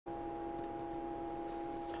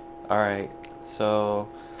Alright, so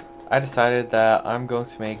I decided that I'm going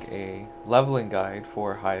to make a leveling guide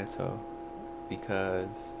for Hayato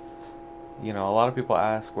because, a lot of people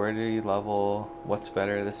ask where do you level, what's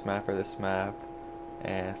better, this map or this map,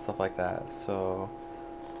 and stuff like that. So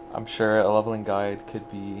I'm sure a leveling guide could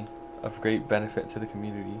be of great benefit to the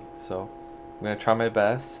community. So I'm going to try my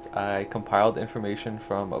best. I compiled information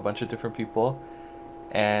from a bunch of different people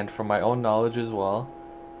and from my own knowledge as well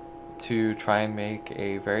to try and make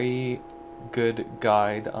a very good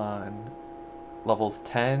guide on levels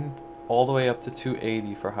 10 all the way up to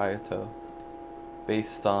 280 for Hayato,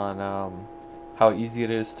 based on how easy it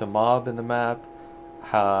is to mob in the map,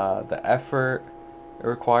 how the effort it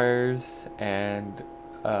requires, and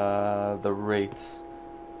the rates.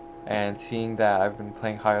 And seeing that I've been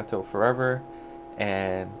playing Hayato forever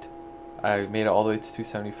and I made it all the way to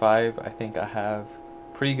 275, I think I have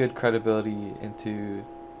pretty good credibility into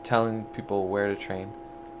telling people where to train.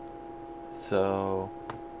 So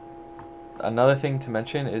another thing to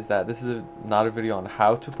mention is that this is not a video on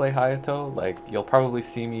how to play Hayato. Like, you'll probably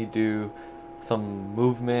see me do some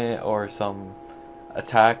movement or some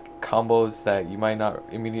attack combos that you might not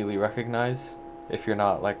immediately recognize if you're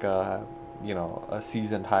not like a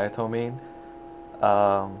seasoned Hayato main.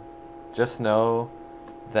 Just know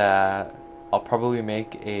that I'll probably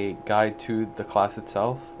make a guide to the class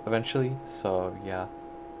itself eventually, so yeah,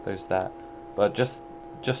 there's that. But just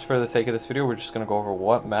for the sake of this video, we're just going to go over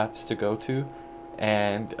what maps to go to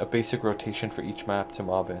and a basic rotation for each map to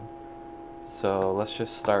mob in. So let's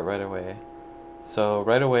just start right away. So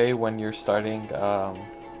right away, when you're starting,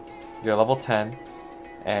 you're level 10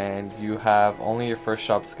 and you have only your first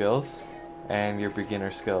job skills and your beginner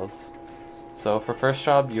skills. So for first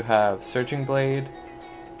job, you have Surging Blade,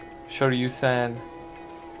 Shoryusen,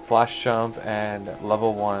 Flash Jump, and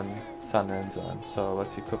level 1 Sanrenzan. So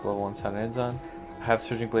let's equip level 1 Sanrenzan. I have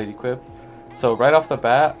Surging Blade equipped. So right off the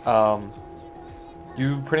bat,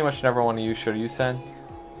 you pretty much never want to use Shoryusen,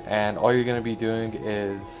 and all you're going to be doing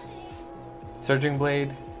is Surging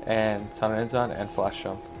Blade and Sanrenzan and Flash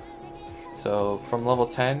Jump. So from level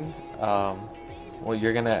 10, well,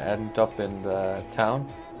 you're going to end up in the town.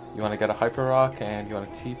 You want to get a Hyper Rock and you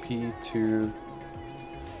want to TP to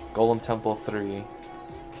Golem Temple 3.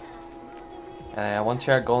 And once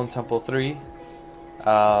you're at Golem Temple 3,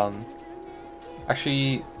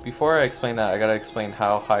 actually, before I explain that, I gotta explain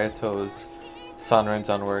how Hayato's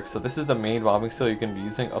Sanrenzan works. So this is the main mobbing skill you can be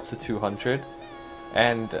using up to 200,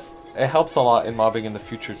 and it helps a lot in mobbing in the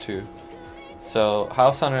future too. So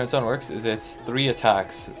how Sanrenzan works is it's 3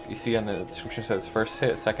 attacks. You see on the description, it says first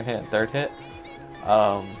hit, second hit, and third hit.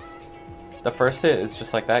 The first hit is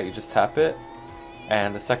just like that, you just tap it,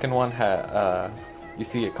 and the second one you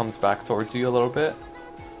see it comes back towards you a little bit,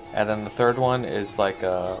 and then the third one is like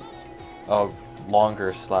a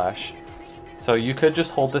longer slash. So you could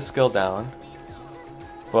just hold this skill down,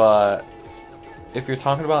 but if you're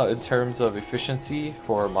talking about in terms of efficiency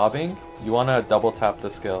for mobbing, you want to double tap the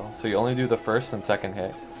skill. So you only do the first and second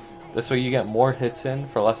hit. This way you get more hits in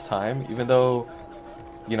for less time, even though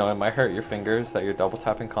it might hurt your fingers that you're double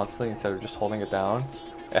tapping constantly instead of just holding it down.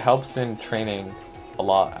 It helps in training a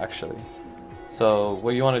lot, actually. So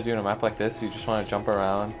what you want to do in a map like this, you just want to jump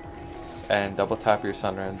around and double tap your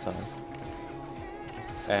Sanrenzan.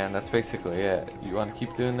 And that's basically it. You want to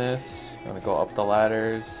keep doing this. You want to go up the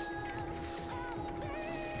ladders.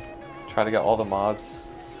 Try to get all the mobs.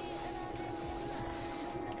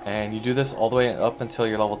 And you do this all the way up until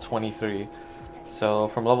you're level 23. So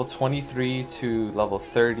from level 23 to level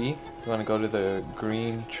 30, you want to go to the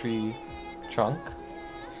green tree trunk,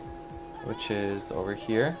 which is over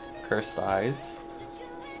here. Cursed Eyes.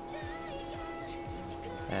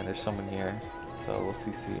 And there's someone here, so we'll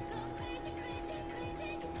CC.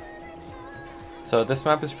 So this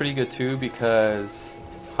map is pretty good too because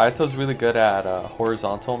Hayato's really good at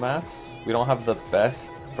horizontal maps. We don't have the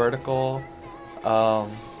best vertical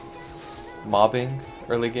mobbing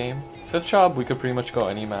early game. 5th job, we could pretty much go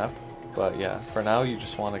any map, but yeah, for now you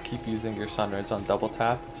just want to keep using your Sanrenzan double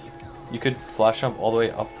tap. You could flash jump all the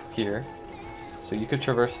way up here, so you could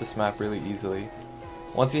traverse this map really easily.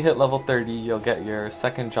 Once you hit level 30, you'll get your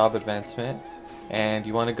second job advancement, and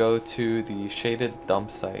you want to go to the shaded dump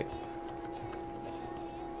site.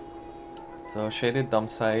 So shaded dump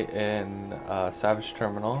site in Savage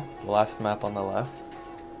Terminal, the last map on the left.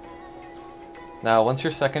 Now once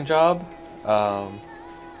your second job,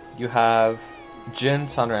 you have Jin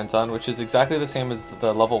Sanrenzan, which is exactly the same as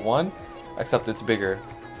the level 1, except it's bigger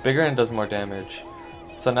and does more damage.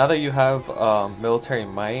 So now that you have Military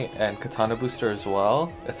Might and Katana Booster as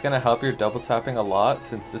well, it's going to help your double tapping a lot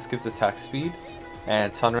since this gives attack speed.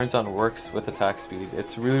 and Sunrinzon works with attack speed.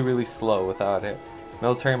 It's really slow without it.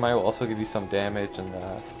 Military Might will also give you some damage and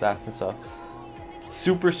stats and stuff.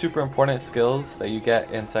 Super important skills that you get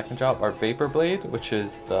in second job are Vapor Blade, which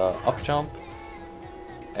is the up jump,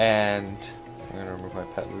 and I'm gonna remove my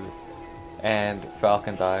pet loot, and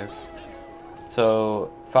Falcon Dive. So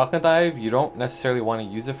Falcon Dive, you don't necessarily want to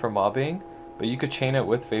use it for mobbing, but you could chain it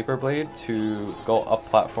with Vapor Blade to go up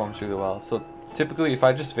platforms really well. So typically if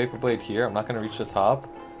I just Vapor Blade here, I'm not going to reach the top,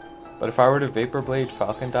 but if I were to Vapor Blade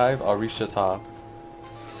Falcon Dive, I'll reach the top.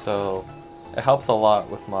 So it helps a lot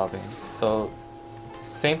with mobbing. So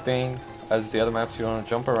same thing as the other maps, you want to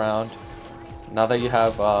jump around. Now that you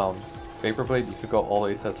have Vapor Blade, you could go all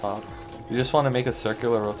the way to the top. You just want to make a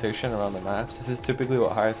circular rotation around the maps. This is typically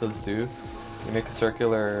what Hayatos do. You make a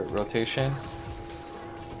circular rotation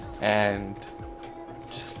and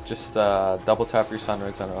just double tap your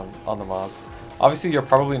sunrise on the mobs. Obviously you're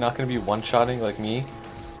probably not going to be one-shotting like me,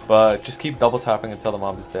 but just keep double tapping until the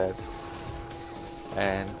mob is dead.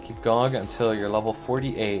 And keep going until you're level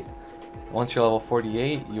 48. Once you're level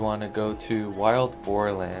 48, you want to go to Wild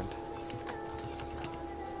Boar Land.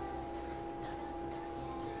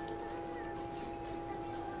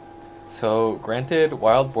 So granted,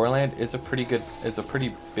 Wild Boarland is a pretty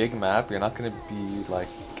big map. You're not gonna be like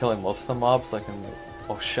killing most of the mobs like in the,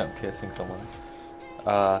 oh shit, I'm kissing someone.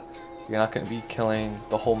 You're not gonna be killing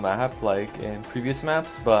the whole map like in previous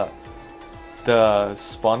maps, but the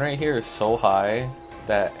spawn rate here is so high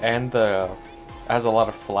that, and has a lot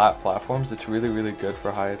of flat platforms. It's really good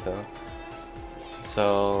for Hayato.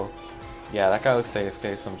 So yeah, that guy looks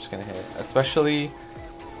AFK, so I'm just gonna hit. Especially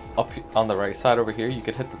up on the right side over here, you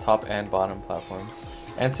could hit the top and bottom platforms.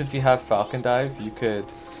 And since you have Falcon Dive, you could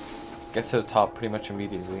get to the top pretty much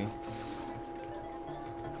immediately.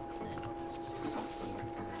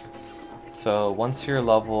 So once you're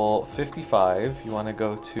level 55, you want to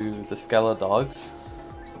go to the Skeledogs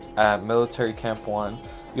at Military Camp 1.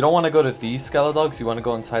 You don't want to go to these Skeledogs, you want to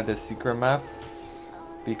go inside this secret map,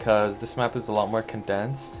 because this map is a lot more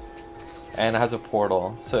condensed and it has a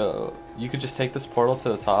portal. So you could just take this portal to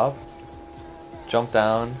the top, jump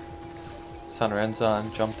down,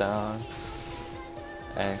 Sunrenzon, jump down,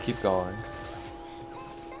 and keep going.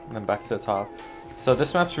 And then back to the top. So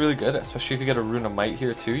this map's really good, especially if you get a Rune of Might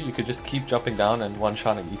here too. You could just keep jumping down and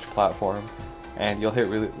one-shotting each platform, and you'll hit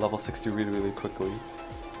level 60 really quickly.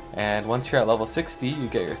 And once you're at level 60, you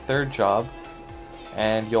get your third job,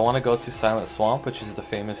 and you'll want to go to Silent Swamp, which is the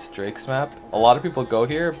famous Drake's map. A lot of people go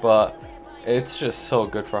here, but it's just so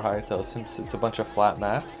good for Hayato since it's a bunch of flat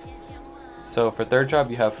maps. So for third job,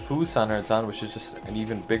 you have Fu Sunrenzon, which is just an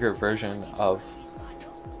even bigger version of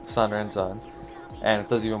Sunrenzon, and it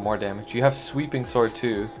does even more damage. You have Sweeping Sword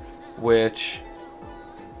too, which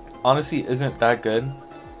honestly isn't that good,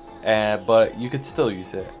 but you could still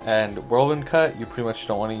use it. And Whirlwind Cut you pretty much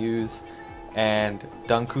don't want to use, and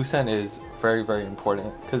Dankusen is very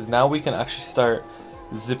important, because now we can actually start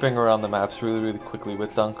zipping around the maps really quickly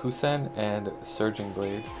with Dankusen and Surging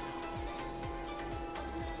Blade.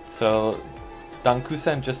 So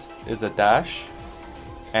Dankusen just is a dash,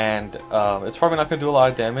 and it's probably not going to do a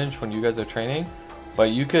lot of damage when you guys are training,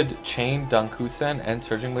 but you could chain Dankusen and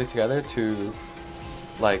Surging Blade together to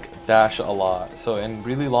like dash a lot. So in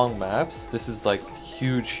really long maps, this is like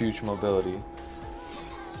huge mobility.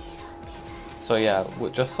 So yeah,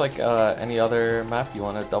 just like any other map, you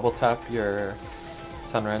want to double tap your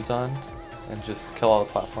Sunrenzon and just kill all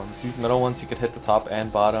the platforms. These middle ones you could hit the top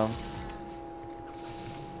and bottom.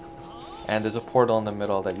 And there's a portal in the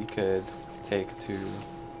middle that you could take to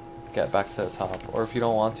get back to the top. Or if you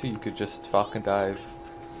don't want to, you could just Falcon Dive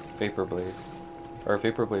Vapor Blade. Or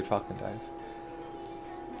Vapor Blade Falcon Dive.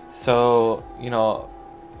 So, you know,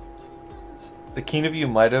 the keen of you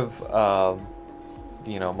might have thought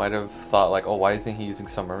like, oh, why isn't he using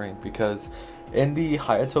Summer Rain? Because in the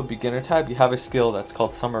Hayato beginner tab, you have a skill that's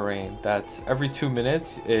called Summer Rain. That's every 2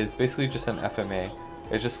 minutes, is basically just an FMA.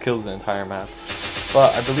 It just kills the entire map.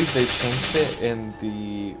 But I believe they changed it in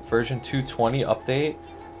the version 220 update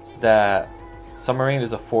that Summer Rain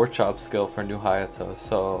is a 4th job skill for new Hayato.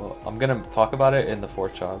 So I'm gonna talk about it in the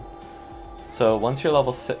 4th job. So once you're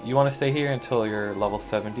you want to stay here until you're level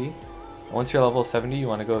 70. Once you're level 70, you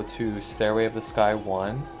want to go to Stairway of the Sky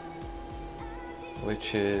 1,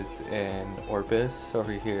 which is in Orbis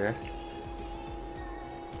over here.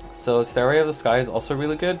 So Stairway of the Sky is also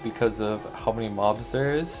really good because of how many mobs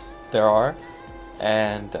there are,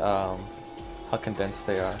 and how condensed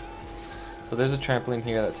they are. So there's a trampoline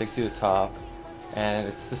here that takes you to top, and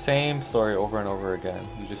it's the same story over and over again.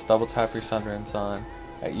 You just double tap your Sunrenzon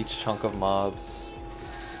at each chunk of mobs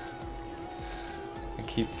and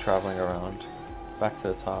keep traveling around. back to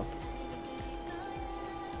the top.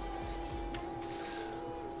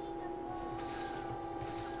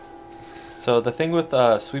 So the thing with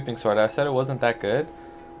sweeping sword, I said it wasn't that good,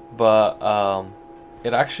 but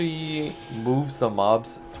it actually moves the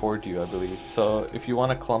mobs toward you, I believe. So if you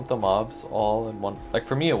want to clump the mobs all in one, like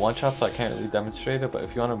for me it one shot, so I can't really demonstrate it, but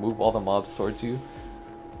if you want to move all the mobs towards you,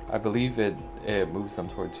 I believe it moves them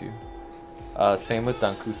towards you. Same with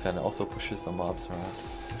Dankusen, it also pushes the mobs around.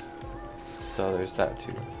 So there's that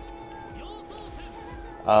too.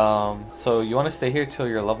 So you want to stay here till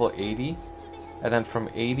you're level 80, and then from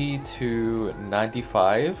 80 to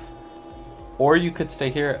 95, or you could stay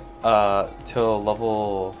here till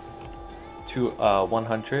level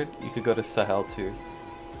 100. You could go to Sahel 2.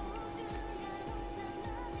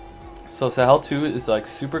 So Sahel 2 is like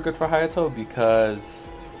super good for Hayato because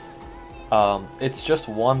it's just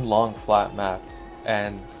one long flat map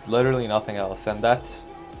and literally nothing else, and that's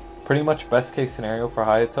pretty much best case scenario for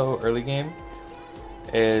Hayato early game.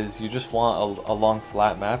 Is you just want a long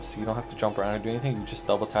flat map, so you don't have to jump around or do anything. You just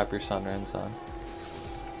double tap your Sun Renzan.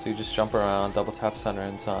 So you just jump around, double tap Sun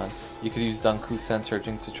Renzan. You could use Dankusen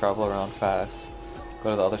Surging to travel around fast. Go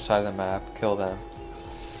to the other side of the map, kill them.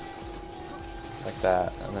 Like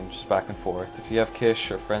that, and then just back and forth. If you have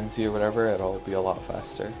Kish or Frenzy or whatever, it'll be a lot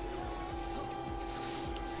faster.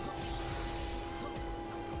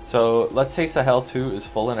 So let's say Sahel 2 is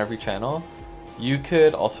full in every channel. You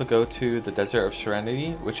could also go to the Desert of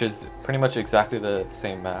Serenity, which is pretty much exactly the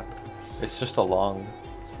same map. It's just a long,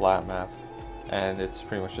 flat map, and it's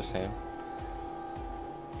pretty much the same.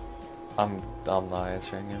 I'm not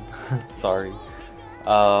answering him. Sorry.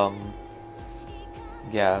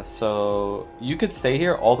 Yeah, so you could stay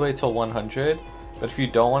here all the way till 100, but if you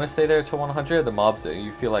don't want to stay there till 100, the mobs that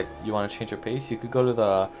you feel like you want to change your pace, you could go to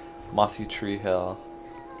the Mossy Tree Hill.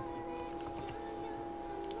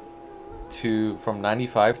 From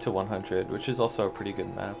 95 to 100, which is also a pretty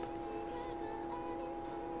good map.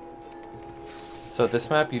 So this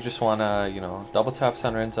map, you just wanna, you know, double tap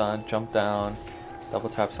Sun Renzan, jump down, double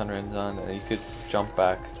tap Sun Renzan, and you could jump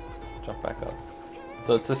back up.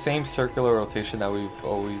 So it's the same circular rotation that we've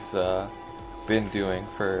always been doing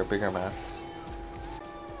for bigger maps.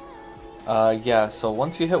 Yeah, so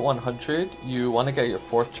once you hit 100, you want to get your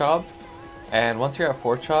 4th job. And once you're at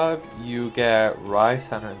 4th job, you get Rise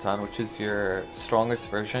Sun Renzan, which is your strongest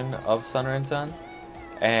version of Sun Renzan.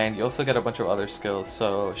 And you also get a bunch of other skills.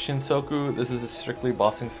 So Shinsoku, this is a strictly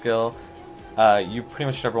bossing skill. You pretty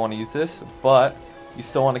much never want to use this, but you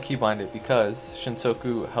still want to keybind it because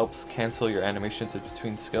Shinsoku helps cancel your animations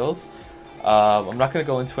between skills. I'm not going to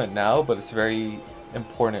go into it now, but it's very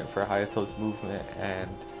important for Hayato's movement and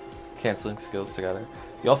canceling skills together.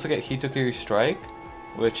 You also get Hitokiri Strike,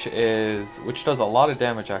 which does a lot of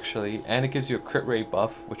damage actually, and it gives you a crit rate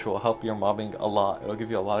buff, which will help your mobbing a lot. It'll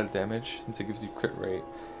give you a lot of damage since it gives you crit rate.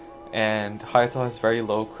 And Hayato has very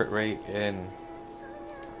low crit rate in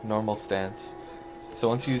normal stance. So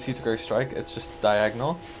once you use Hitokiri Strike, it's just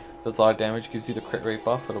diagonal. Does a lot of damage, gives you the crit rate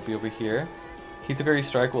buff. It'll be over here. Hitokiri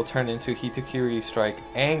Strike will turn into Hitokiri Strike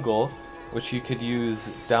Angle, which you could use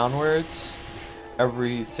downwards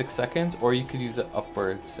every 6 seconds, or you could use it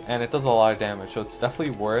upwards, and it does a lot of damage, so it's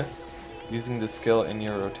definitely worth using the skill in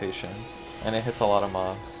your rotation, and it hits a lot of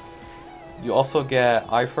mobs. You also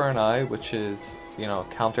get Eye for an Eye, which is, you know,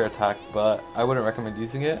 counter attack, but I wouldn't recommend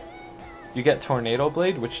using it. You get Tornado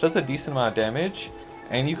Blade, which does a decent amount of damage,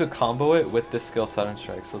 and you could combo it with this skill Sudden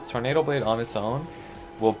Strike. So Tornado Blade on its own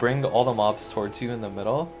will bring all the mobs towards you in the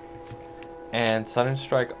middle, and Sudden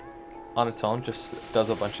Strike on its own just does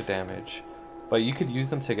a bunch of damage. But you could use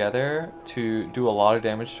them together to do a lot of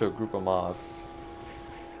damage to a group of mobs.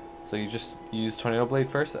 So you just use Tornado Blade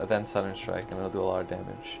first and then Sudden Strike, and it'll do a lot of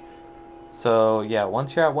damage. So yeah,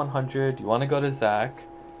 once you're at 100, you want to go to Zack.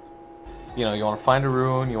 You know, you want to find a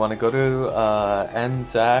rune, you want to go to end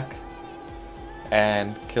Zack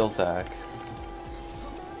and kill Zack.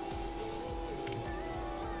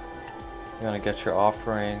 You want to get your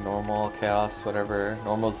offering, normal, chaos, whatever,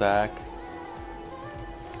 normal Zack.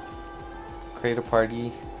 Create a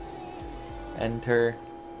party, enter,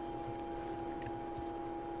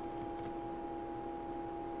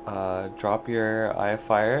 drop your Eye of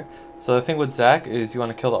Fire. So the thing with Zack is you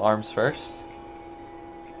want to kill the arms first.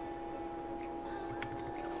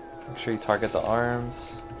 Make sure you target the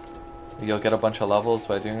arms. You'll get a bunch of levels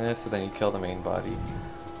by doing this, and then you kill the main body.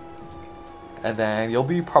 And then you'll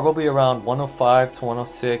be probably around 105 to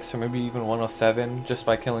 106, or maybe even 107 just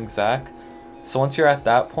by killing Zack. So once you're at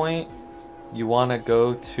that point, you want to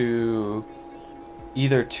go to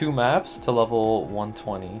either 2 maps to level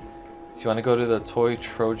 120. So you want to go to the Toy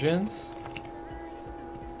Trojans.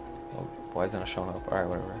 Why isn't it showing up? Alright,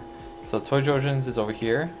 whatever. So Trojans is over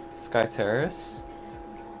here. Sky Terrace.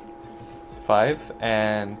 5.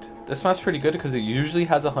 And this map's pretty good because it usually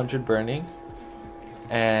has 100 burning.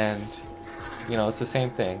 And, you know, it's the same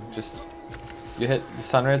thing. Just, you hit,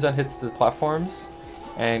 Sunrise hits the platforms.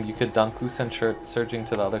 And you could Dankusen surging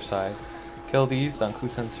to the other side. Kill these,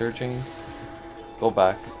 Dankusen surging. Go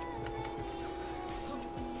back.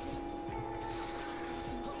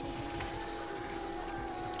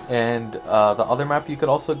 And the other map you could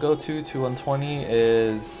also go to 120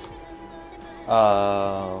 is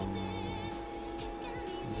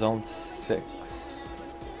Zone 6.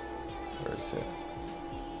 Where is it?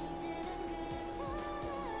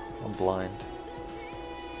 I'm blind.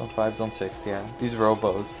 Zone 5, Zone 6, yeah. These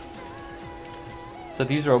Robos. So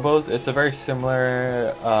these Robos, it's a very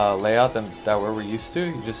similar layout than that where we're used to.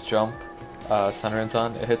 You just jump Sunrise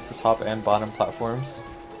on. It hits the top and bottom platforms.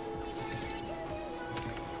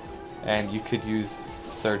 And you could use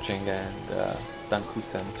Surging and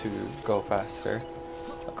Dankusen to go faster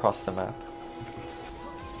across the map.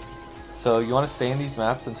 So you want to stay in these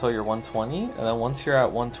maps until you're 120, and then once you're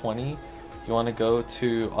at 120, you want to go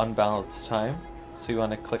to Unbalanced time. So you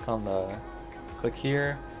want to click on the, click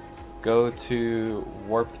here, go to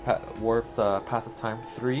Warp the Path of Time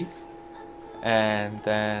 3, and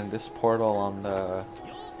then this portal on the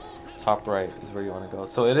top right is where you want to go.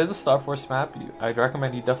 So it is a Star Force map. I'd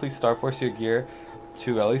recommend you definitely Star Force your gear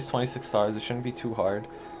to at least 26 stars. It shouldn't be too hard.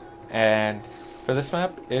 And for this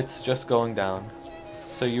map, it's just going down.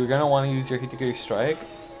 So you're going to want to use your Hitagiri Strike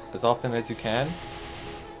as often as you can.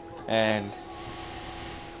 And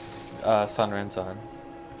Sunrise on.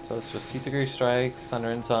 So it's just Hitagiri Strike,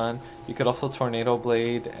 Sunrise on. You could also Tornado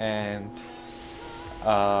Blade and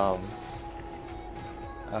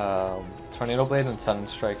Tornado Blade and Sun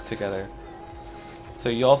Strike together. So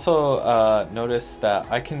you also notice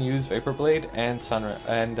that I can use Vapor Blade and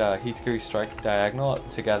Hitagiri Strike diagonal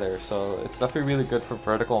together. So it's definitely really good for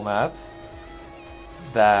vertical maps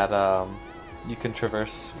that you can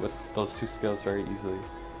traverse with those two skills very easily.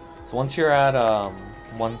 So once you're at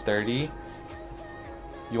 130,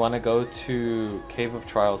 you want to go to Cave of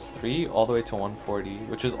Trials 3 all the way to 140,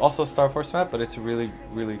 which is also a Star Force map, but it's really,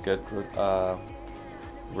 really good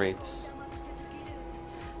rates.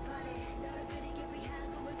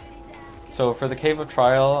 So for the Cave of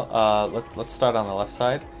Trial, let's start on the left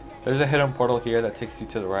side. There's a hidden portal here that takes you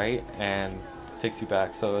to the right and takes you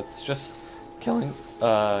back. So it's just killing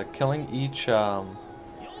each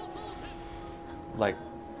like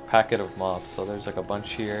packet of mobs. So there's like a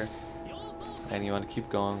bunch here, and you want to keep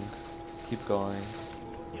going,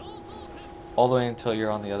 all the way until you're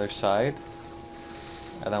on the other side.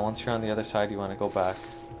 And then once you're on the other side, you want to go back.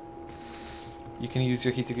 You can use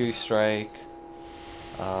your Hitagiri Strike.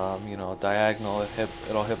 You know, diagonal,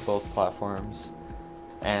 it'll hit both platforms,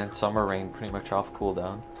 and Summer Rain pretty much off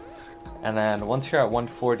cooldown. And then once you're at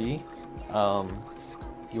 140,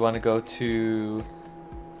 you want to go to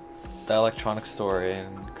the Electronics Store in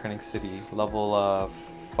Kerning City, level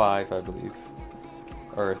 5, I believe,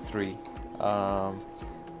 or 3.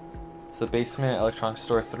 It's the Basement Electronics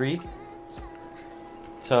Store 3.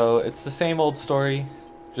 So it's the same old story,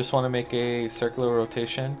 just want to make a circular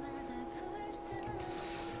rotation.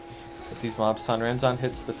 These mobs, Sunrise on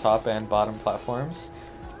hits the top and bottom platforms.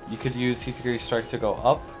 You could use Hitagiri Strike to go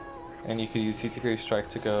up, and you could use Hitagiri Strike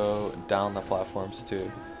to go down the platforms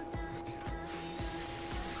too.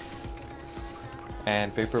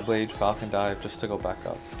 And Vapor Blade, Falcon Dive just to go back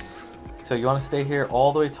up. So you want to stay here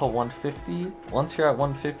all the way till 150. Once you're at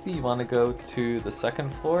 150, you want to go to the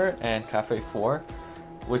second floor and Cafe 4,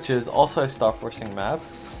 which is also a Star Forcing map.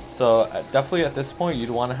 So definitely at this point,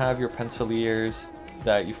 you'd want to have your Penciliers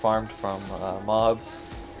that you farmed from mobs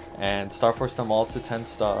and Star Force them all to 10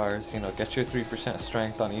 stars, you know, get your 3%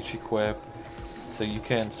 strength on each equip so you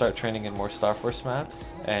can start training in more Star Force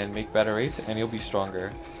maps and make better rates, and you'll be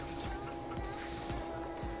stronger.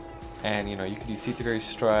 And you know, you could use Hitagiri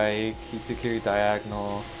Strike, Hitagiri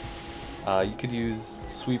Diagonal, you could use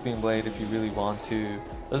Sweeping Blade if you really want to.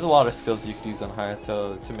 There's a lot of skills you could use on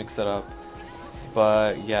Hayato to mix it up.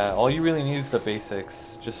 But yeah, all you really need is the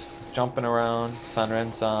basics. Just jumping around,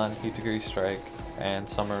 Sunrise on, Hitagiri Strike, and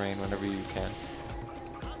Summer Rain whenever you can.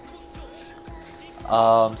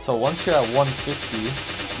 So once you're at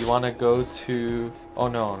 150, you want to go to... Oh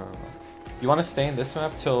no. You want to stay in this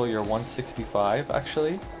map till you're 165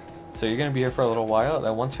 actually. So you're going to be here for a little while.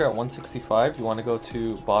 Then once you're at 165, you want to go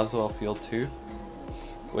to Boswell Field II,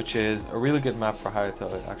 which is a really good map for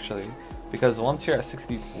Hayato actually. Because once you're at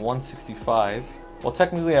 165, well,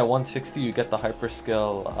 technically at 160 you get the hyper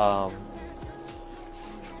skill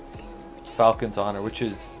Falcon's Honor, which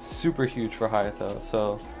is super huge for Hayato.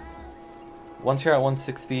 So once you're at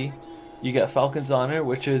 160, you get Falcon's Honor,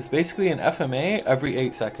 which is basically an FMA every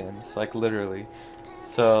 8 seconds, like literally.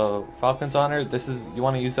 So Falcon's Honor, this is, you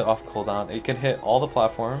want to use it off cooldown. It can hit all the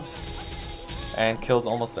platforms and kills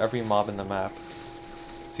almost every mob in the map.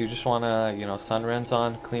 So you just want to, you know, Sunren's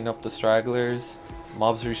on, clean up the stragglers,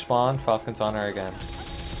 mobs respawn, Falcon's Honor again.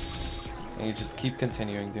 And you just keep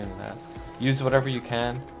continuing doing that. Use whatever you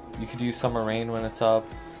can. You could use Summer Rain when it's up,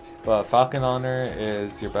 but Falcon Honor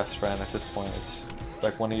is your best friend at this point. It's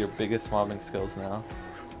like one of your biggest mobbing skills now.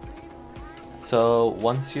 So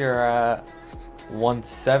once you're at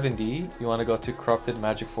 170, you want to go to Corrupted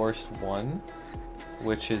Magic Forest 1,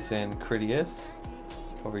 which is in Critias,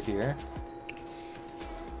 over here.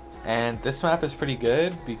 And this map is pretty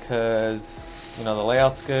good because, you know, the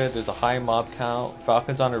layout's good, there's a high mob count,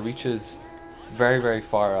 Falcon's Honor reaches very, very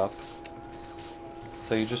far up.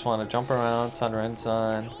 So you just want to jump around,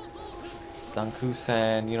 Sunren-san,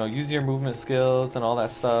 Dankusen, you know, use your movement skills and all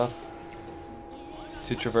that stuff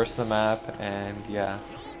to traverse the map, and yeah.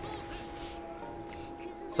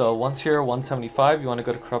 So once you're 175, you want to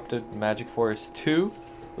go to Corrupted Magic Forest 2,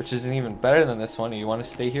 which is even better than this one, and you want to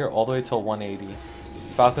stay here all the way till 180.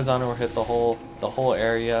 Falcon's Honor will hit the whole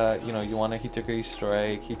area. You know, you want to Hitakiri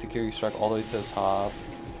strike all the way to the top.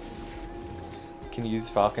 You can use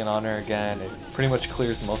Falcon Honor again. It pretty much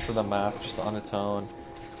clears most of the map just on its own.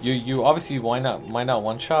 You obviously might not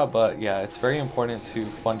one shot, but yeah, it's very important to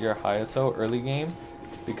fund your Hayato early game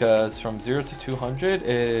because from 0 to 200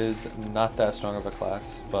 is not that strong of a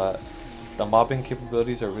class, but the mobbing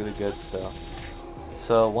capabilities are really good still.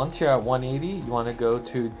 So once you're at 180, you want to go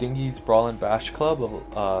to Dingy's Brawl and Bash Club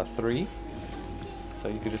level 3. So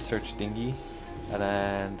you could just search Dingy, and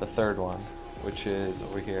then the third one, which is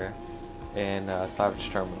over here in Savage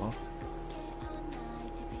Terminal.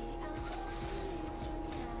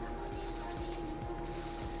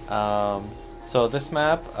 So this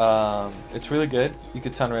map, it's really good. You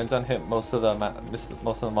could Sunren-san hit most of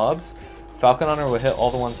the mobs. Falcon Honor will hit all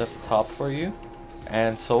the ones at the top for you,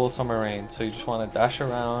 and so will Summer Rain. So you just want to dash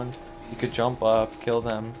around. You could jump up, kill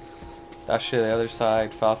them, dash to the other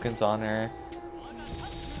side, Falcon's Honor.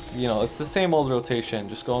 You know, it's the same old rotation,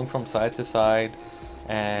 just going from side to side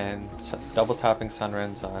and double tapping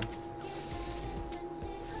Sunren-san.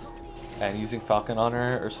 And using Falcon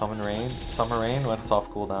Honor or Summer Rain when it's off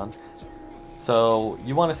cooldown. So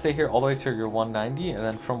you want to stay here all the way to your 190, and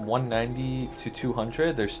then from 190 to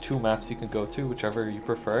 200, there's 2 maps you can go to, whichever you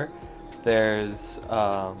prefer. There's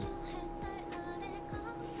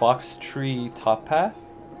Fox Tree Top Path,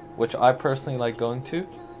 which I personally like going to.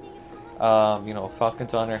 You know,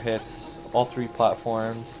 Falcon's Honor hits all 3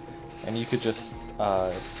 platforms, and you could just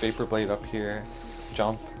Vapor Blade up here,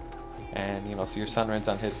 jump, and you know, so your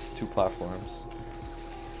Sunren-san hits 2 platforms.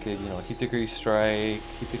 You could, you know, Hitakiri strike,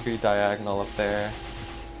 Hitakiri diagonal up there.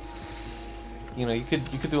 You know, you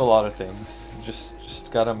could do a lot of things. You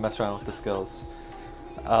just gotta mess around with the skills.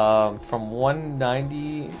 From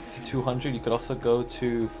 190 to 200, you could also go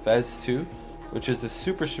to Fez 2, which is a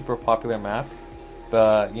super popular map,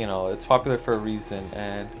 but you know, it's popular for a reason,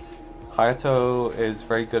 and Hayato is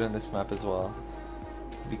very good in this map as well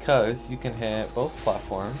because you can hit both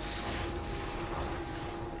platforms.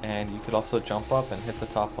 And you could also jump up and hit the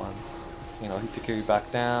top ones. You know, Hitakiri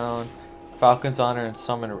back down, Falcon's Honor and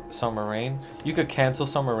Summer Rain. You could cancel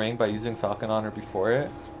Summer Rain by using Falcon Honor before it.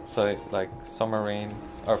 So like Summer Rain,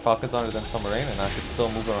 or Falcon's Honor then Summer Rain, and I could still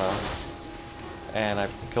move around. And I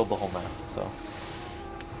killed the whole map, so.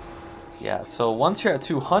 Yeah, so once you're at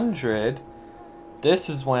 200, this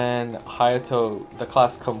is when Hayato, the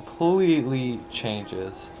class completely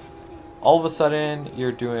changes. All of a sudden,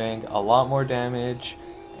 you're doing a lot more damage,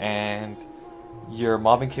 and your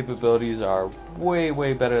mobbing capabilities are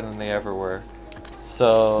way better than they ever were.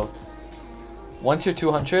 So once you're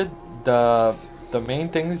 200, the main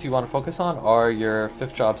things you want to focus on are your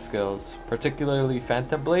 5th job skills, particularly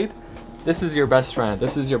Phantom Blade. This is your best friend.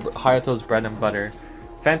 This is your Hayato's bread and butter.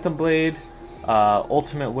 Phantom Blade,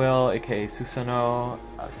 Ultimate Will, aka Susanoo,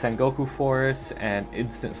 Sengoku Force, and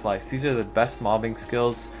Instant Slice. These are the best mobbing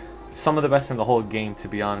skills, some of the best in the whole game, to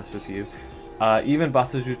be honest with you. Even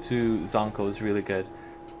Basujutsu Zanko is really good.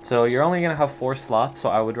 So you're only going to have 4 slots, so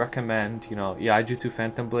I would recommend, you know, Iaijutsu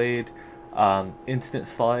Phantom Blade, Instant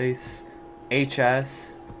Slice,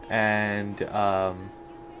 HS, and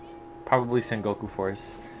probably Sengoku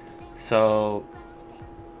Force. So,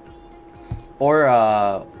 or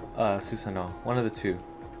Susanoo, one of the 2.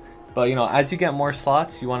 But, you know, as you get more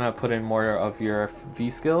slots, you want to put in more of your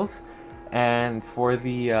V skills. And for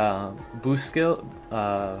the boost skill,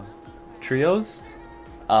 trios,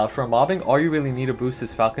 For mobbing, all you really need to boost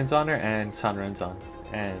is Falcon's Honor and Sunren's on,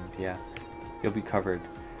 and yeah, you'll be covered.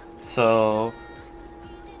 So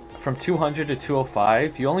from 200 to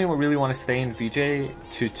 205, you only really want to stay in VJ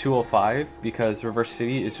to 205 because Reverse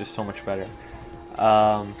City is just so much better.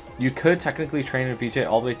 You could technically train in VJ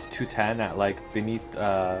all the way to 210 at like beneath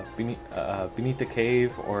the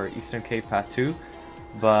cave or Eastern Cave Path 2,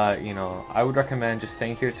 but you know, I would recommend just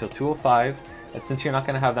staying here till 205. And since you're not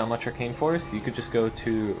going to have that much Arcane Force, you could just go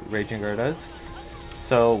to Raging Erda's.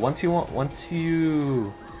 So once your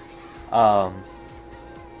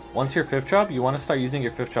 5th drop, you want to start using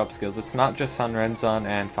your 5th drop skills. It's not just Sun Renzon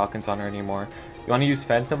and Falcon's Honor anymore. You want to use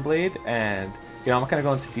Phantom Blade, and you know, I'm not going to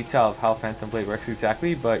go into detail of how Phantom Blade works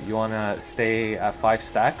exactly, but you want to stay at 5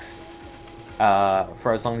 stacks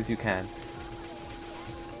for as long as you can.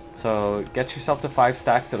 So get yourself to 5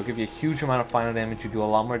 stacks. It'll give you a huge amount of final damage. You do a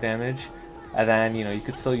lot more damage, and then you know, you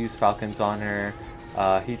could still use Falcon's Honor,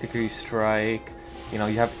 Heat Degree Strike. You know,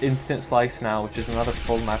 you have Instant Slice now, which is another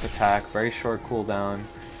full map attack, very short cooldown.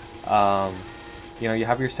 You know, you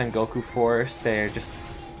have your Sengoku Forest. They're just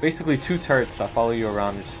basically 2 turrets that follow you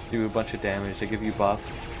around and just do a bunch of damage. They give you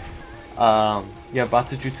buffs. You have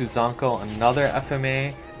Batsujutsu Zanko, another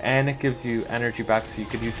FMA, and it gives you energy back, so you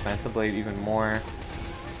could use Phantom Blade even more.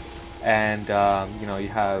 And you know, you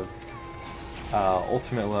have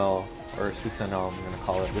Ultimate Will, or Susanoo, I'm gonna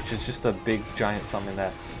call it, which is just a big giant summon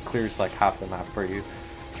that clears like half the map for you.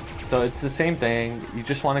 So it's the same thing. You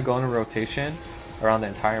just want to go in a rotation around the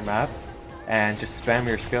entire map and just spam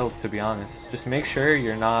your skills, to be honest. Just make sure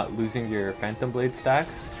you're not losing your Phantom Blade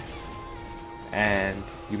stacks and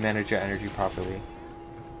you manage your energy properly.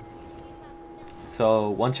 So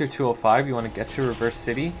once you're 205, you want to get to Reverse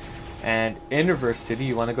City, and in Reverse City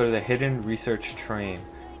you want to go to the Hidden Research Train,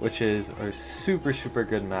 which is a super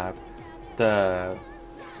good map. The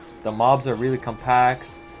mobs are really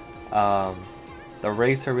compact, the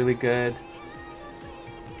rates are really good,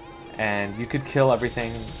 and you could kill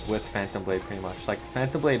everything with Phantom Blade pretty much. Like,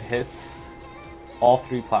 Phantom Blade hits all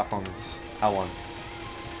 3 platforms at once.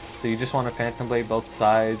 So you just want to Phantom Blade both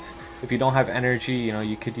sides. If you don't have energy, you know,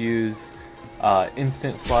 you could use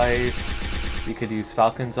Instant Slice, you could use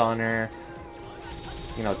Falcon's Honor,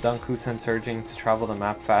 you know, Dunkusen Surging to travel the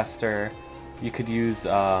map faster. You could use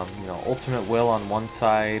you know, Ultimate Will on one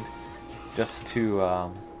side just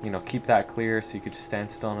to you know, keep that clear, so you could just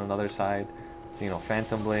stand still on another side. So, you know,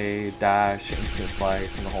 Phantom Blade, Dash, Instant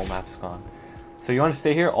Slice, and the whole map's gone. So you want to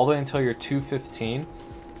stay here all the way until you're 215.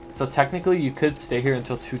 So technically you could stay here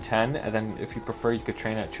until 210, and then if you prefer, you could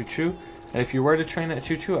train at Choo Choo. And if you were to train at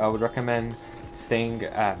Choo Choo, I would recommend staying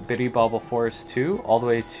at Bitty-Bobble Forest 2 all the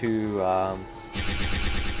way to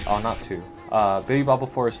oh, not 2. Bitty-Bobble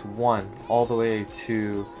Forest 1 all the way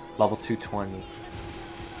to level 220.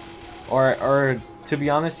 Or to be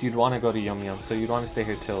honest, you'd want to go to Yum Yum, so you'd want to stay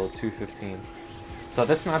here till 215. So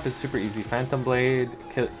this map is super easy. Phantom Blade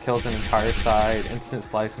kills an entire side, Instant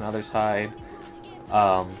Slice another side,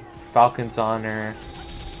 Falcon's Honor,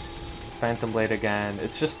 Phantom Blade again.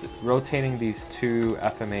 It's just rotating these 2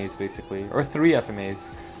 FMAs basically, or 3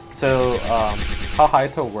 FMAs. So how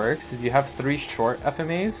Hayato works is you have 3 short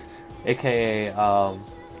FMAs, aka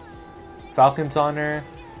Falcon's Honor,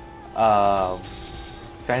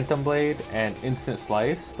 Phantom Blade, and Instant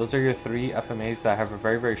Slice. Those are your 3 FMAs that have a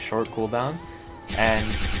very short cooldown, and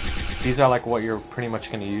these are like what you're pretty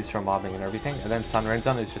much going to use for mobbing and everything. And then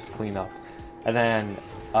Sunrenzon is just clean up. And then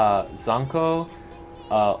Zanko,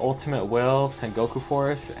 Ultimate Will, Sengoku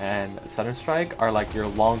Force, and Sudden Strike are like your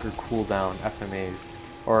longer cooldown FMAs,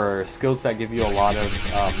 or skills that give you a lot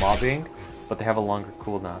of mobbing, but they have a longer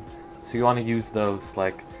cooldown. So you want to use those,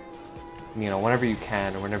 like, you know, whenever you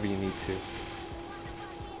can or whenever you need to.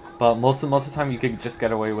 But most of the time you could just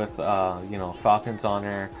get away with, you know, Falcon's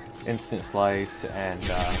Honor, Instant Slice, and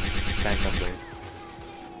Phantom Blade.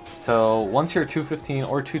 So once you're 215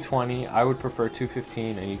 or 220, I would prefer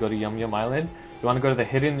 215, and you go to Yum Yum Island. You want to go to the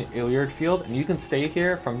Hidden Iliard Field, and you can stay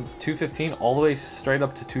here from 215 all the way straight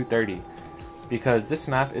up to 230, because this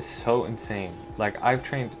map is so insane. Like, I've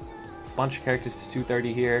trained a bunch of characters to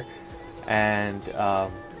 230 here, and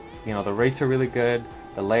you know, the rates are really good.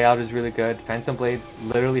 The layout is really good. Phantom Blade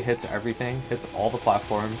literally hits everything, hits all the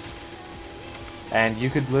platforms, and you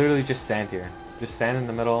could literally just stand here. Just stand in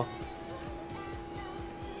the middle.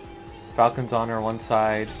 Falcon's Honor one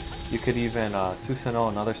side. You could even Susanoo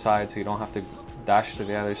another side, so you don't have to dash to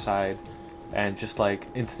the other side. And just like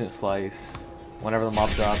Instant Slice. Whenever the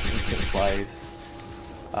mobs are up, Instant Slice.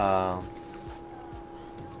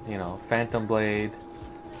 You know, Phantom Blade,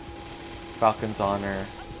 Falcon's Honor.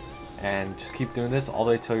 And just keep doing this all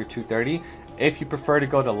the way till you're 230. If you prefer to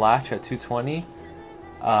go to Latch at 220,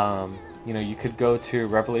 You know, you could go to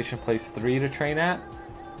Revelation Place 3 to train at,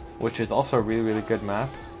 which is also a really, really good map.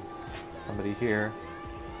 Somebody here.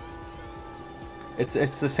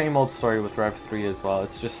 It's the same old story with Rev 3 as well.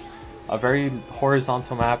 It's just a very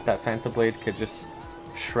horizontal map that Phantom Blade could just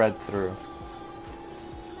shred through.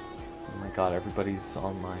 Oh my god, everybody's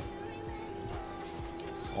online.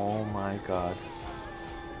 Oh my god.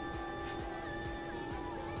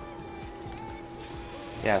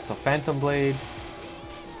 Yeah, so Phantom Blade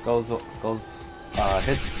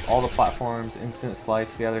hits all the platforms, instant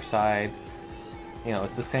slice the other side. You know,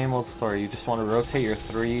 it's the same old story. You just want to rotate your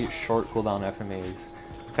 3 short cooldown FMAs.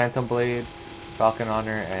 Phantom Blade, Falcon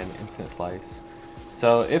Honor, and instant slice.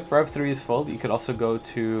 So if Rev 3 is full, you could also go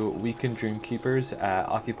to Weekend Dreamkeepers at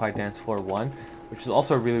Occupy Dance Floor 1, which is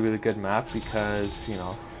also a really, really good map because, you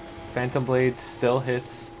know, Phantom Blade still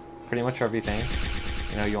hits pretty much everything.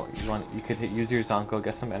 You know, you could use your Zonko,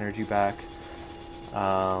 get some energy back.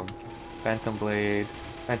 Phantom Blade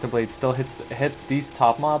still hits these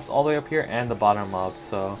top mobs all the way up here and the bottom mobs,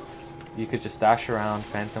 so you could just dash around.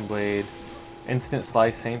 Phantom Blade, instant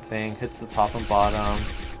slice, same thing, hits the top and bottom.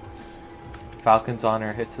 Falcon's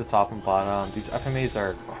Honor hits the top and bottom. These FMAs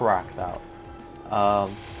are cracked out.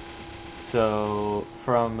 So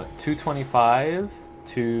from 225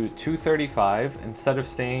 to 235, instead of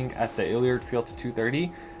staying at the Iliard Field to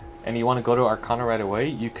 230, and you want to go to Arcana right away,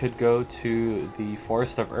 you could go to the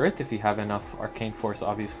Forest of Earth if you have enough Arcane Force,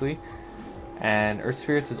 obviously. And Earth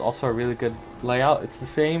Spirits is also a really good layout. It's the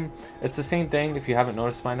same thing if you haven't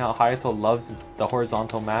noticed by now. Hayato loves the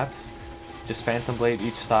horizontal maps. Just Phantom Blade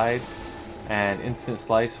each side and instant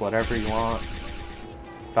slice whatever you want.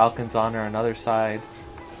 Falcon's Honor another side.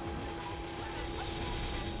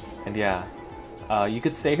 And yeah, you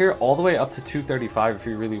could stay here all the way up to 235 if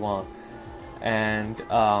you really want. And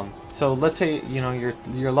so let's say, you know,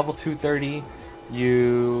 you're level 230,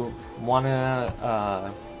 you want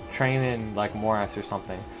to train in like Morass or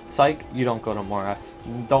something. Psych, you don't go to Morass.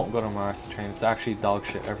 Don't go to Morass to train. It's actually dog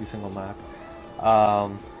shit every single map.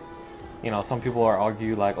 You know, some people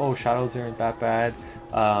argue like, oh, Shadows aren't that bad.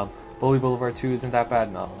 Bully Boulevard 2 isn't that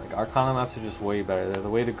bad. No, like Arcana maps are just way better. They're the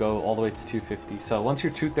way to go all the way to 250. So once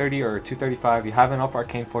you're 230 or 235, you have enough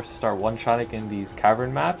Arcane Force to start one-shotting in these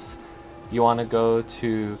cavern maps. You want to go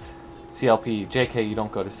to CLP. JK, you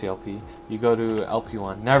don't go to CLP. You go to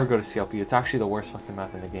LP1. Never go to CLP. It's actually the worst fucking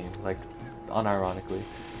map in the game, like, unironically.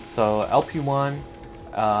 So LP1,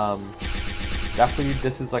 definitely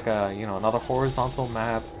this is like a, you know, another horizontal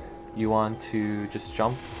map. You want to just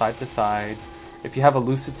jump side to side. If you have a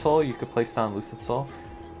Lucid Soul, you could place down Lucid Soul.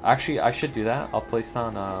 Actually, I should do that. I'll place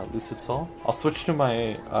down Lucid Soul. I'll switch to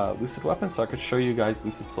my Lucid weapon so I could show you guys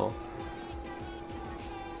Lucid Soul.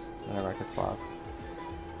 Whenever I could swap.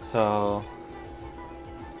 So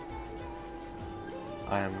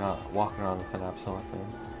I am not walking around with an absolute thing.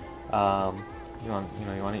 You want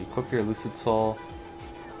to equip your Lucid Soul.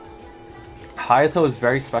 Hayato is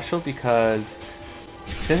very special because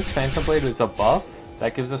since Phantom Blade is a buff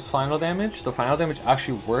that gives us final damage, the final damage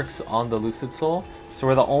actually works on the Lucid Soul. So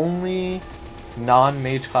we're the only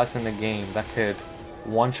non-mage class in the game that could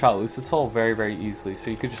one-shot Lucid Soul very, very easily. So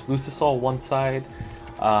you could just Lucid Soul one side.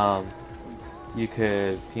 You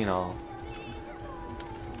could, you know,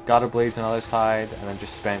 God of Blades another side, and then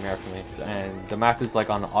just spam your FMAs. And the map is like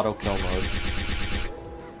on auto kill mode.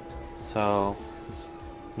 So,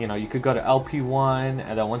 you know, you could go to LP1,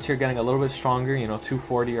 and then once you're getting a little bit stronger, you know,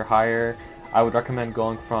 240 or higher, I would recommend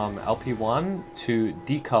going from LP1 to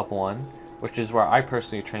D-Cup 1, which is where I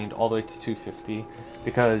personally trained all the way to 250.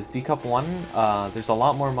 Because D-Cup 1, there's a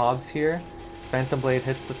lot more mobs here. Phantom Blade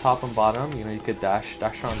hits the top and bottom. You know, you could dash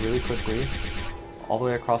around really quickly all the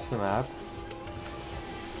way across the map.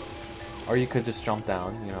 Or you could just jump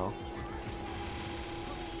down, you know.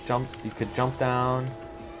 You could jump down,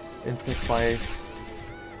 instant slice.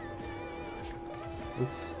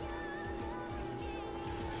 Oops.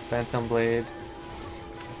 Phantom Blade.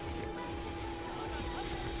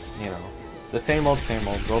 You know, the same old,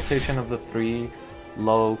 rotation of the 3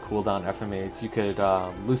 low cooldown FMAs. You could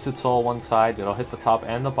Lucid Soul one side, it'll hit the top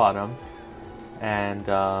and the bottom. And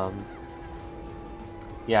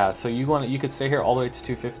yeah, so you could stay here all the way to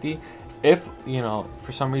 250. If, you know,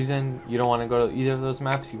 for some reason you don't want to go to either of those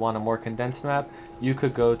maps, you want a more condensed map, you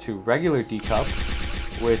could go to regular D-Cup,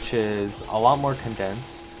 which is a lot more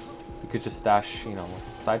condensed. You could just dash, you know,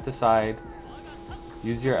 side to side,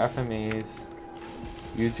 use your FMAs,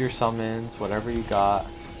 use your summons, whatever you got.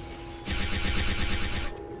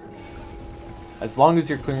 As long as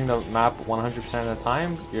you're clearing the map 100% of the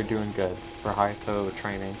time, you're doing good for Hayato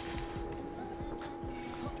training.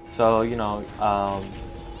 So, you know,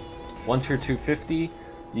 once you're 250,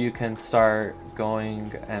 you can start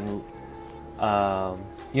going and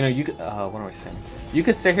you know, you could, what am I saying? You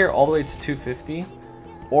could stay here all the way to 250,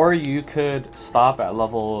 or you could stop at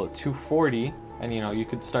level 240, and you know, you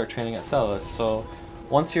could start training at Celis. So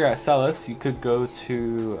once you're at Celis, you could go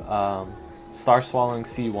to Star Swallowing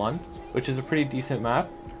C1, which is a pretty decent map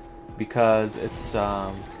because it's you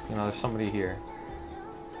know, there's somebody here.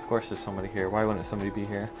 Of course there's somebody here. Why wouldn't somebody be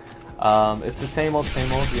here? It's the same old,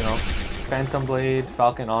 you know. Phantom Blade,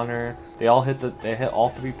 Falcon Honor, they hit all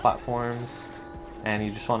 3 platforms, and you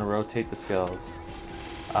just want to rotate the skills.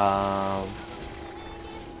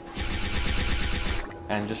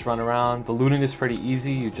 And just run around. The looting is pretty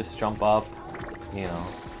easy. You just jump up, you know,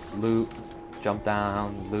 loot, jump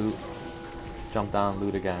down, loot, jump down,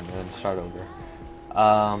 loot again, and then start over.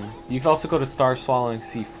 You can also go to Star Swallowing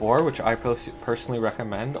C4, which I personally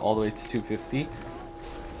recommend, all the way to 250.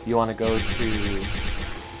 You want to go to...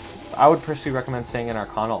 I would personally recommend staying in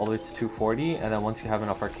Arcana all the way to 240, and then once you have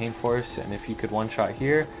enough Arcane Force, and if you could one-shot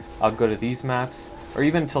here, I would go to these maps, or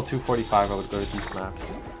even until 245 I would go to these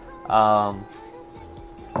maps.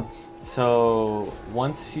 So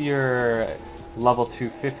once you're level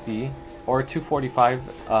 250 or 245,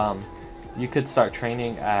 you could start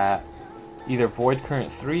training at either Void Current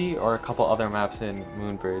 3 or a couple other maps in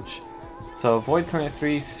Moonbridge. So Void Current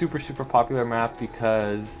 3, super popular map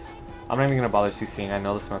because I'm not even gonna bother CCing. I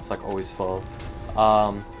know this map's like always full.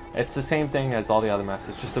 It's the same thing as all the other maps.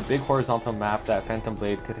 It's just a big horizontal map that Phantom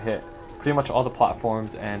Blade could hit pretty much all the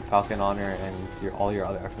platforms, and Falcon Honor and all your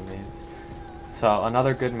other FMAs. So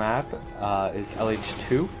another good map is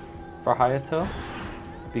LH2 for Hayato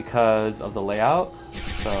because of the layout.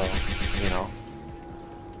 So, you know,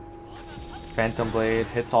 Phantom Blade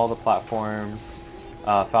hits all the platforms,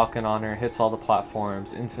 Falcon Honor hits all the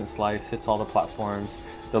platforms, Instant Slice hits all the platforms.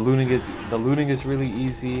 The looting is really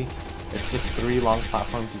easy. It's just 3 long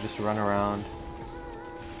platforms. You just run around.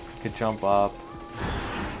 You could jump up.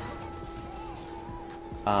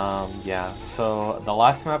 Yeah, so the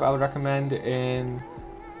last map I would recommend in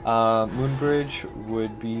Moonbridge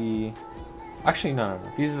would be... Actually, no.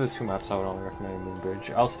 These are the 2 maps I would only recommend in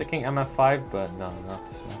Moonbridge. I was thinking MF5, but no, not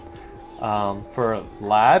this map. For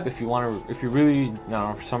Lab, if you really,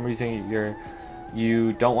 no, for some reason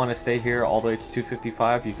you don't want to stay here all the way to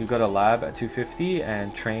 255, you could go to Lab at 250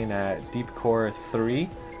 and train at Deep Core 3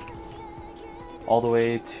 all the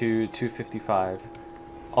way to 255.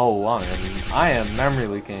 Oh wow, and I am memory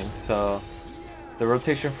leaking. So the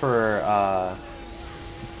rotation for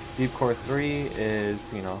Deep Core 3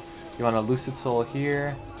 is, you know, you want a Lucid Soul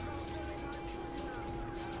here,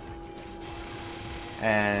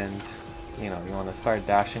 and you know, you want to start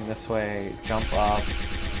dashing this way, jump up.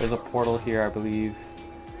 There's a portal here, I believe,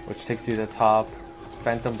 which takes you to the top.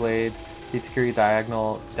 Phantom Blade, Hitakiri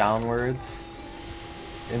diagonal downwards,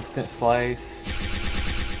 Instant Slice,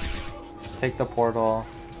 take the portal,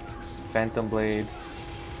 Phantom Blade,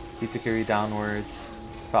 Hitakiri downwards,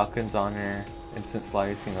 Falcon's Honor, Instant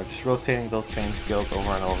Slice, you know, just rotating those same skills over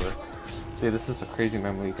and over. Dude, this is a crazy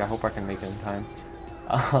memory leak. I hope I can make it in time.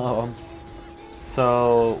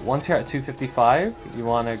 So once you're at 255, you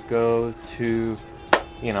want to go to,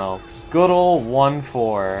 you know, good old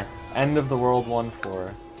 1-4, end of the world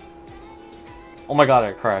 1-4. Oh my god,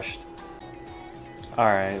 I crashed.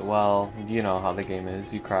 Alright, well, you know how the game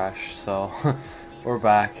is, you crash, so we're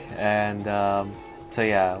back. And so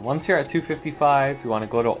yeah, once you're at 255, you want to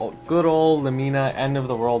go to good old Lamina, end of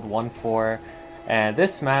the world 1-4, and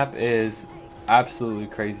this map is absolutely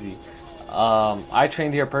crazy. I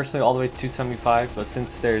trained here personally all the way to 275, but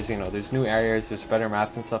since there's, you know, there's new areas, there's better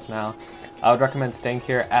maps and stuff now, I would recommend staying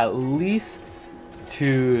here at least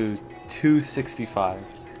to 265.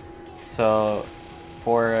 So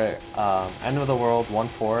for end of the world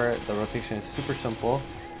 1-4, the rotation is super simple.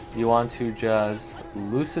 You want to just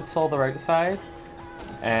Lucid Soul the right side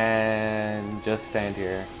and just stand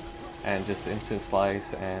here and just Instant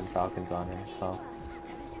Slice and Falcon's Honor. So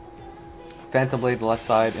Phantom Blade the left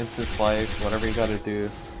side, Instant Slice, whatever you gotta do,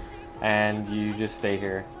 and you just stay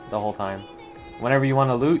here the whole time. Whenever you want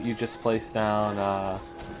to loot, you just place down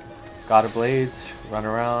God of Blades, run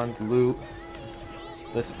around, loot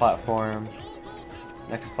this platform,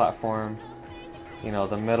 next platform, you know,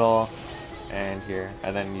 the middle, and here,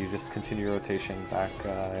 and then you just continue rotation back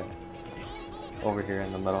over here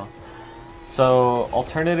in the middle. So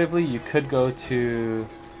alternatively, you could go to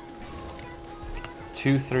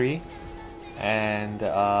 2-3, and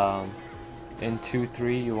in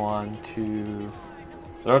 2-3 you want to,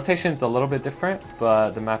 the rotation is a little bit different,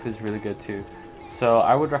 but the map is really good too. So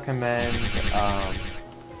I would recommend,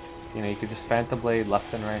 you know, you could just Phantom Blade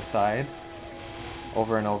left and right side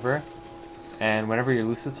over and over, And whenever your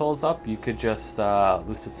Lucid Soul is up, you could just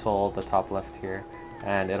Lucid Soul the top left here,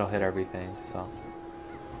 and it'll hit everything. So.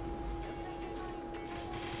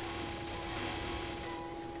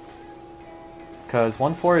 Because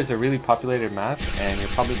 1-4 is a really populated map, and you're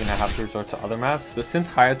probably going to have to resort to other maps. But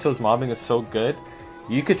since Hayato's mobbing is so good,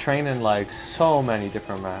 you could train in like so many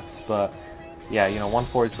different maps. But yeah, you know,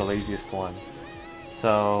 1-4 is the laziest one.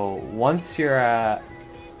 So once you're at,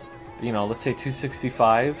 you know, let's say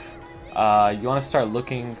 265, you want to start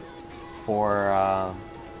looking for,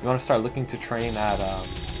 you want to start looking to train at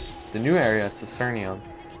the new area, Sacernium.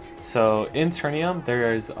 So in Ternium,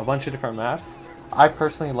 there's a bunch of different maps. I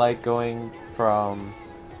personally like going from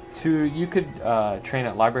you could train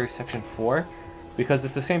at Library Section 4 because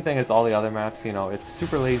it's the same thing as all the other maps. You know, it's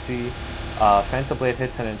super lazy. Phantom Blade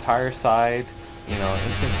hits an entire side, you know,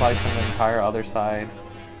 Instant Slice on the entire other side.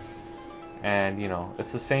 And, you know,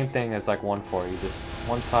 it's the same thing as like 1-4. You just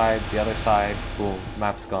one side, the other side, boom,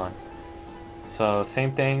 map's gone. So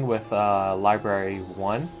same thing with Library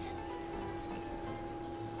 1.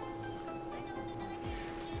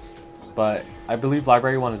 But I believe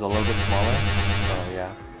Library 1 is a little bit smaller, so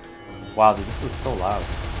yeah. Wow, this is so loud.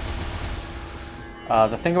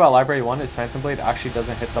 The thing about Library 1 is Phantom Blade actually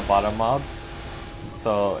doesn't hit the bottom mobs,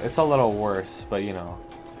 so it's a little worse, but you know,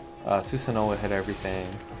 Susanoo would hit everything,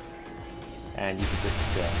 and you could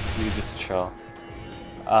just chill.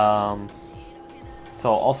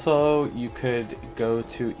 So also, you could go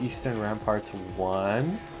to Eastern Ramparts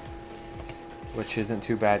 1, which isn't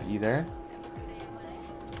too bad either.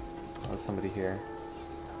 There's somebody here.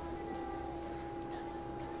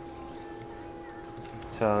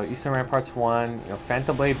 So Eastern Ramparts 1, you know,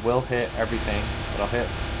 Phantom Blade will hit everything. It'll hit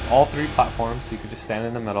all 3 platforms, so you could just stand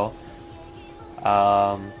in the middle.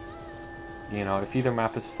 You know, if either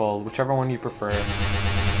map is full, whichever one you prefer.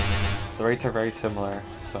 The rates are very similar,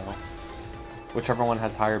 so whichever one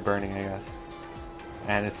has higher burning, I guess.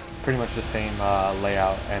 And it's pretty much the same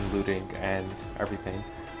layout and looting and everything.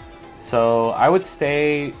 So I would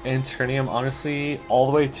stay in Ternium, honestly, all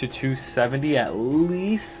the way to 270 at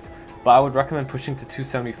least, but I would recommend pushing to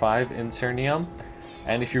 275 in Ternium.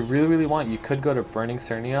 And if you really want, you could go to Burning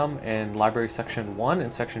Ternium in Library Section 1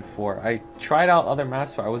 and Section 4. I tried out other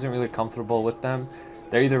maps, but I wasn't really comfortable with them.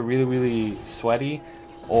 They're either really sweaty,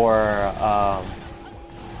 or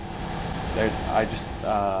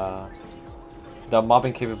the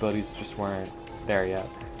mobbing capabilities just weren't there yet.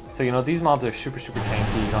 So, you know, these mobs are super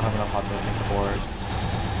tanky. You don't have enough hot building cores.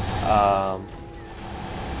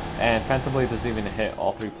 And Phantom Blade doesn't even hit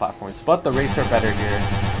all 3 platforms. But the rates are better here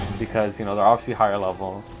because, you know, they're obviously higher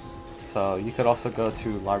level. So you could also go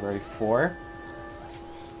to Library 4,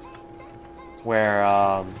 where,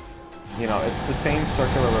 you know, it's the same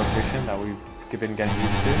circular rotation that we've been getting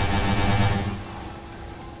used to.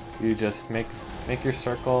 You just make your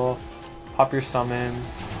circle, pop your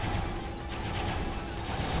summons,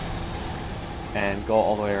 and go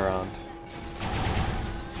all the way around.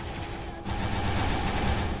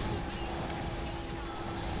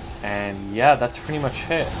 And yeah, that's pretty much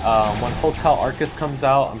it. When Hotel Arcus comes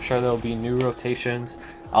out, I'm sure there'll be new rotations.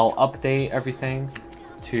 I'll update everything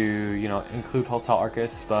to, you know, include Hotel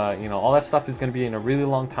Arcus, but you know, all that stuff is going to be in a really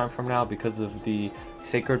long time from now because of the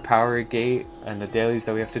Sacred Power Gate and the dailies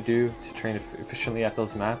that we have to do to train efficiently at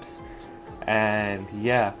those maps. And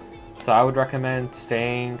yeah, so I would recommend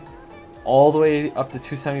staying all the way up to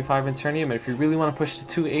 275 in Ternium, and if you really want to push to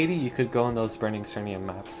 280, you could go in those Burning Ternium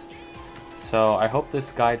maps. So I hope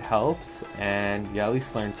this guide helps, and you at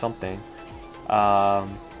least learned something.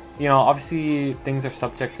 You know, obviously things are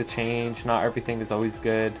subject to change, not everything is always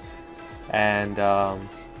good, and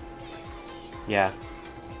yeah,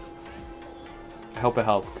 I hope it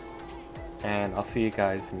helped, and I'll see you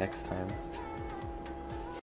guys next time.